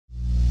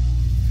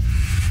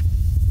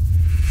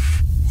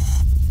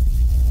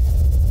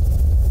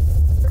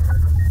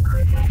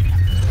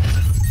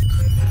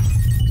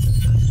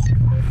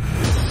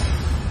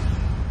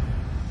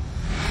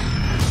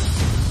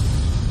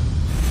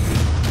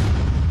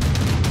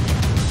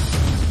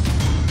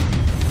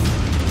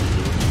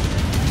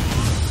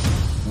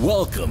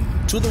Welcome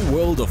to the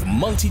world of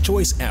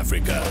MultiChoice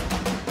Africa,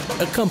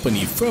 a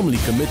company firmly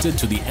committed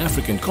to the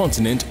African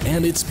continent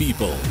and its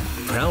people,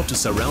 proud to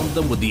surround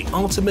them with the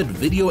ultimate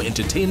video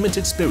entertainment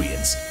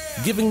experience,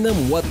 giving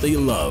them what they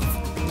love,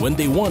 when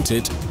they want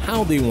it,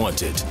 how they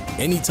want it,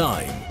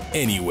 anytime,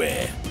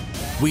 anywhere.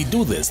 We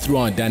do this through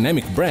our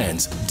dynamic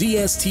brands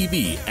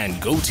DStv and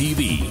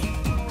GoTV.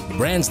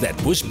 Brands that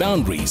push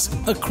boundaries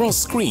across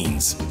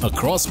screens,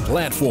 across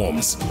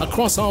platforms,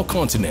 across our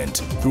continent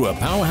through a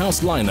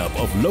powerhouse lineup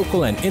of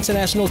local and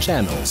international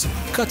channels,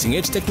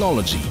 cutting-edge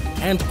technology,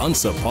 and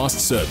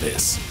unsurpassed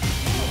service.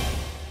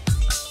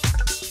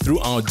 Through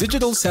our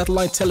digital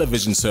satellite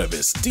television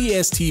service,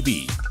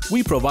 DStv,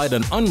 we provide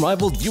an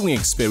unrivaled viewing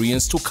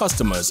experience to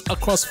customers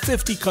across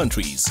 50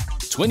 countries,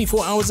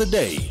 24 hours a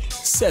day,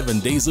 7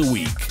 days a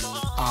week.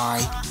 I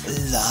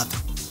love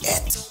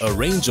it. A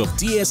range of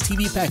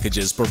DStv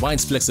packages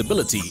provides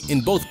flexibility in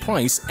both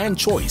price and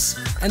choice,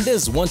 and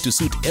there's one to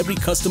suit every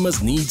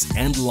customer's needs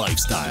and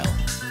lifestyle.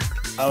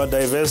 Our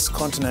diverse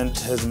continent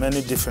has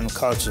many different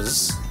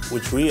cultures,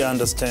 which we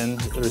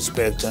understand,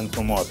 respect, and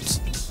promote.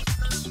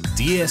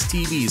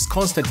 DStv is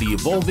constantly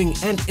evolving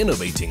and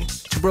innovating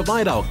to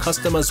provide our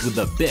customers with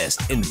the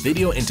best in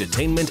video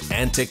entertainment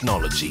and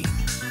technology.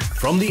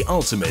 From the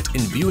ultimate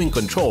in viewing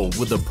control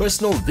with a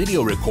personal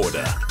video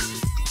recorder,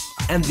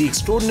 and the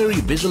extraordinary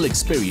visual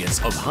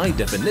experience of high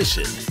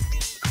definition,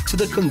 to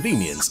the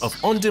convenience of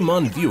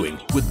on-demand viewing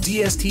with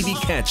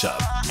DStv Catch-Up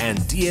and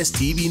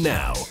DStv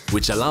Now,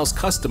 which allows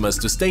customers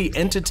to stay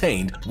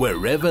entertained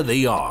wherever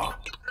they are.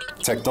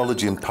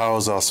 Technology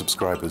empowers our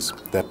subscribers.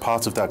 They're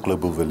part of that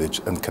global village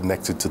and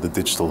connected to the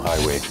digital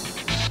highway.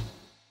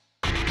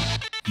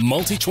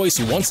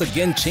 MultiChoice once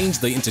again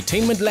changed the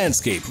entertainment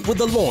landscape with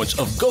the launch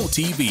of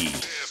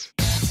GoTV.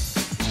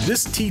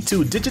 This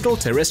T2 digital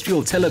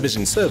terrestrial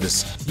television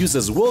service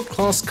uses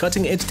world-class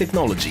cutting-edge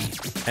technology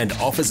and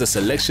offers a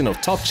selection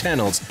of top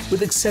channels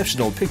with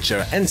exceptional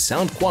picture and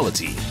sound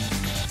quality.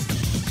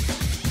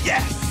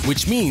 Yeah!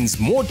 Which means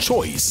more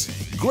choice,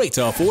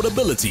 greater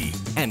affordability,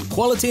 and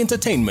quality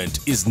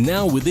entertainment is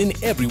now within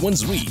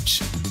everyone's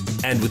reach.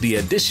 And with the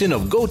addition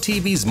of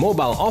GoTV's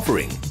mobile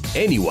offering,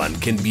 anyone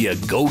can be a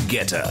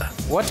go-getter.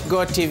 What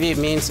GoTV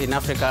means in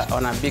Africa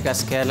on a bigger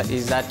scale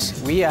is that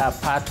we are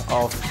part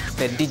of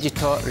the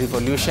digital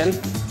revolution.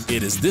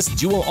 It is this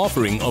dual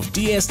offering of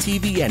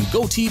DStv and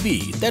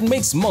GoTV that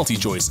makes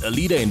MultiChoice a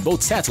leader in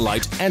both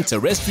satellite and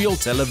terrestrial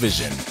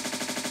television.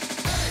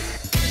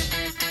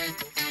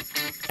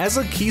 As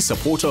a key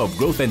supporter of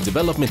growth and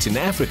development in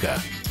Africa,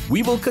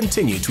 we will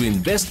continue to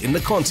invest in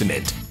the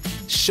continent,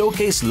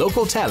 showcase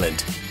local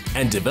talent,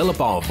 and develop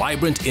our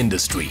vibrant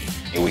industry.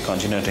 We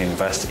continue to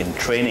invest in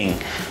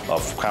training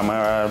of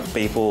camera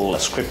people,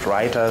 script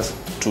writers,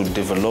 to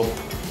develop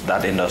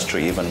that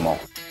industry even more.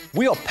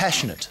 We are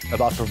passionate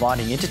about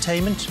providing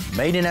entertainment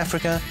made in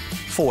Africa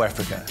for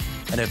Africa,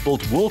 and have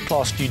built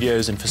world-class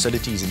studios and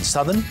facilities in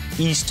Southern,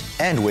 East,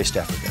 and West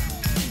Africa.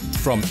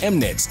 From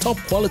Mnet's top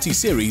quality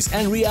series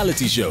and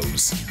reality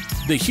shows,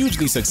 the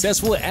hugely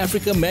successful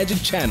Africa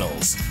Magic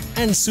channels,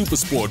 and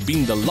SuperSport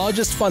being the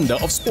largest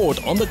funder of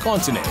sport on the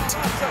continent,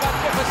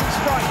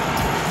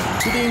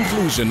 to the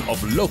inclusion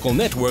of local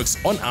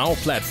networks on our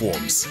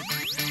platforms.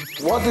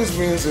 What this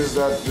means is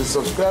that the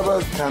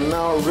subscribers can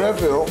now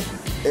revel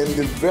in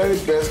the very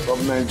best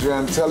of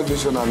Nigerian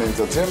television and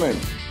entertainment.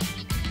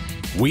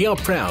 We are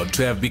proud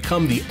to have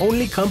become the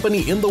only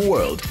company in the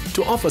world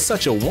to offer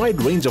such a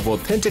wide range of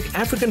authentic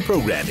African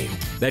programming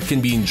that can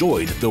be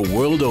enjoyed the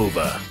world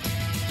over.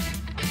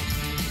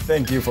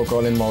 Thank you for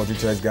calling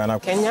MultiChoice Ghana.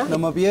 Kenya,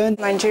 Namibia,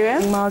 Nigeria,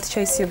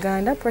 MultiChoice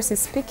Uganda. Percy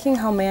speaking,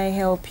 how may I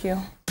help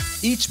you?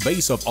 Each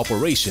base of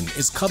operation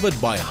is covered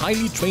by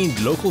highly trained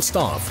local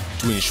staff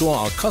to ensure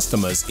our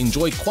customers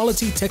enjoy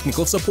quality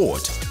technical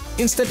support,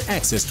 instant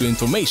access to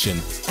information,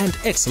 and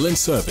excellent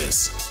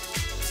service.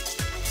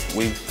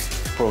 We've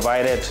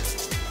provided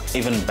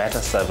even better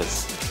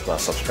service to our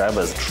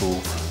subscribers through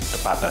the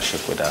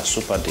partnership with our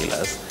super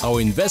dealers.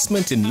 Our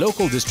investment in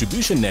local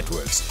distribution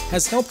networks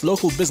has helped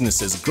local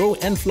businesses grow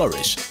and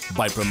flourish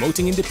by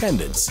promoting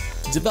independence,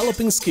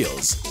 developing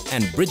skills,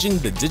 and bridging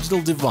the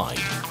digital divide.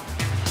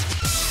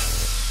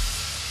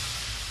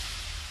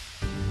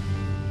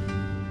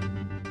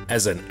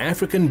 As an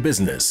African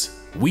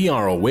business, we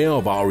are aware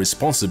of our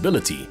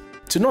responsibility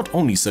to not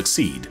only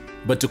succeed,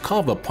 but to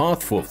carve a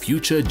path for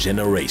future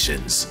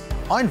generations.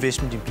 Our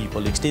investment in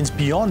people extends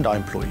beyond our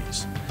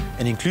employees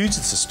and includes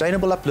the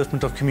sustainable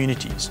upliftment of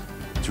communities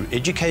through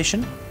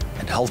education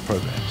and health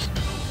programs.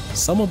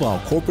 Some of our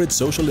corporate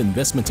social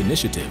investment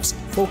initiatives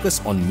focus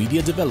on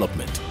media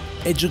development,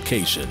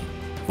 education,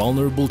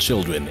 vulnerable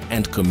children,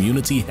 and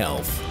community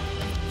health.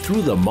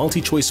 Through the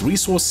MultiChoice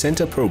Resource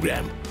Center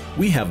program,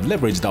 we have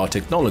leveraged our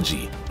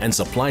technology and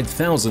supplied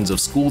thousands of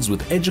schools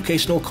with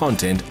educational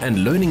content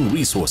and learning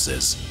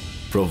resources,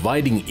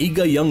 providing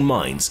eager young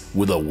minds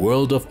with a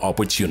world of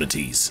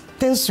opportunities.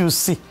 Things you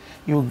see,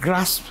 you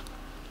grasp.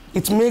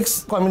 It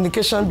makes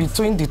communication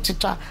between the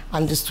teacher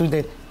and the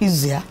student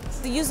easier.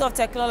 The use of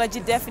technology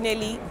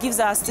definitely gives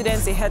our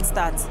students a head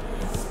start.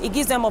 It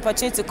gives them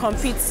opportunity to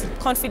compete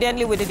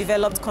confidently with the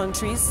developed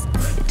countries.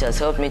 It has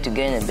helped me to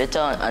gain a better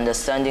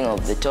understanding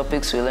of the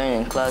topics we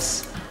learn in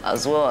class,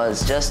 as well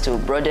as just to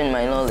broaden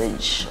my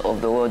knowledge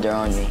of the world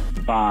around me.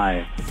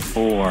 5,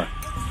 4,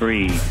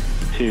 3,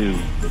 2,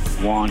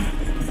 1,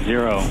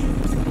 0.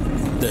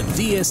 The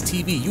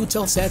DStv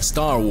Eutelsat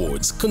Star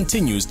Awards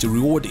continues to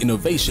reward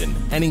innovation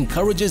and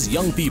encourages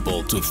young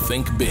people to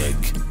think big.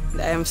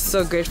 I am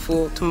so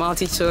grateful to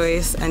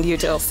MultiChoice and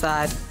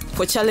Eutelsat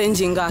for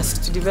challenging us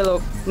to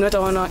develop not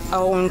only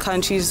our own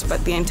countries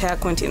but the entire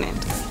continent.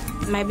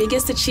 My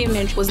biggest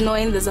achievement was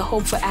knowing there's a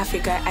hope for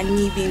Africa and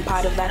me being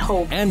part of that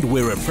hope. And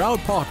we're a proud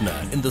partner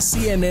in the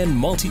CNN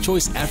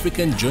MultiChoice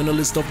African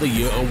Journalist of the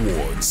Year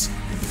Awards.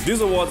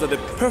 These awards are the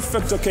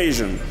perfect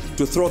occasion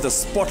to throw the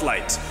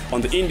spotlight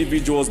on the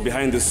individuals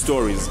behind these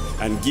stories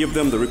and give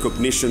them the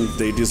recognition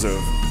they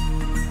deserve.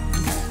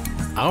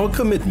 Our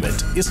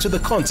commitment is to the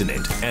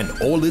continent and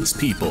all its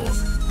people,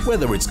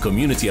 whether it's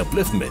community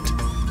upliftment,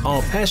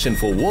 our passion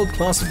for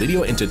world-class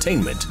video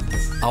entertainment,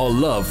 our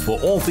love for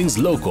all things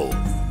local,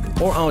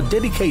 or our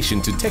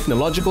dedication to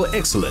technological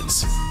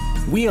excellence.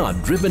 We are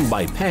driven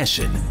by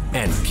passion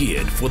and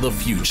geared for the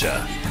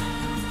future.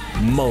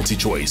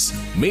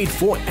 MultiChoice, made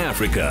for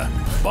Africa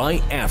by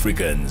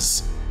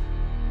Africans.